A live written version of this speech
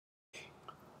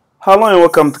Hello and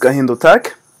welcome to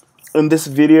KahindoTech. In this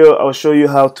video, I'll show you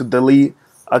how to delete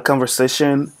a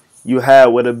conversation you had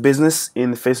with a business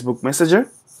in Facebook Messenger.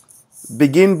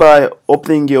 Begin by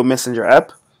opening your Messenger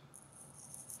app.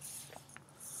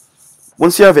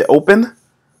 Once you have it open,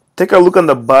 take a look on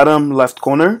the bottom left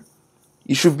corner.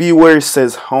 You should be where it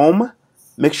says Home.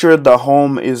 Make sure the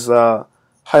Home is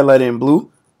highlighted in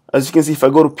blue. As you can see, if I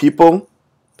go to People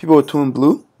will turn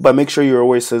blue, but make sure you're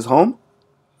where it says Home.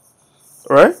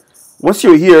 Alright? Once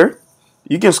you're here,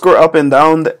 you can scroll up and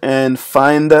down and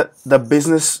find the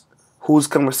business whose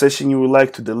conversation you would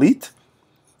like to delete.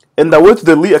 And the way to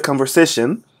delete a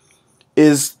conversation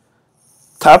is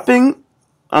tapping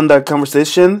on the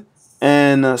conversation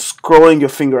and scrolling your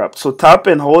finger up. So tap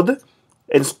and hold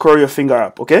and scroll your finger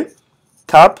up, okay?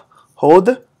 Tap,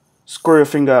 hold, scroll your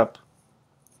finger up.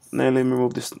 Now let me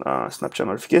remove this Snapchat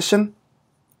notification.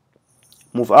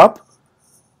 Move up,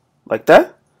 like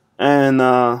that.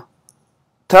 And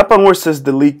tap on where it says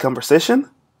delete conversation.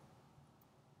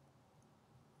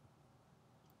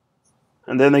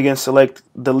 And then again select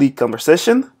delete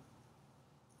conversation.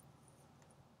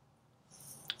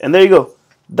 And there you go.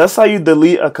 That's how you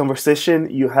delete a conversation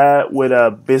you had with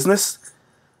a business.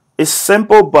 It's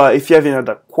simple, but if you have any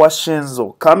other questions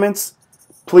or comments,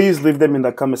 please leave them in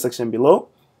the comment section below.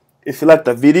 If you like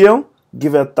the video,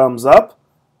 give it a thumbs up.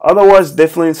 Otherwise,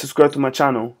 definitely subscribe to my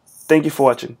channel. Thank you for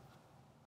watching.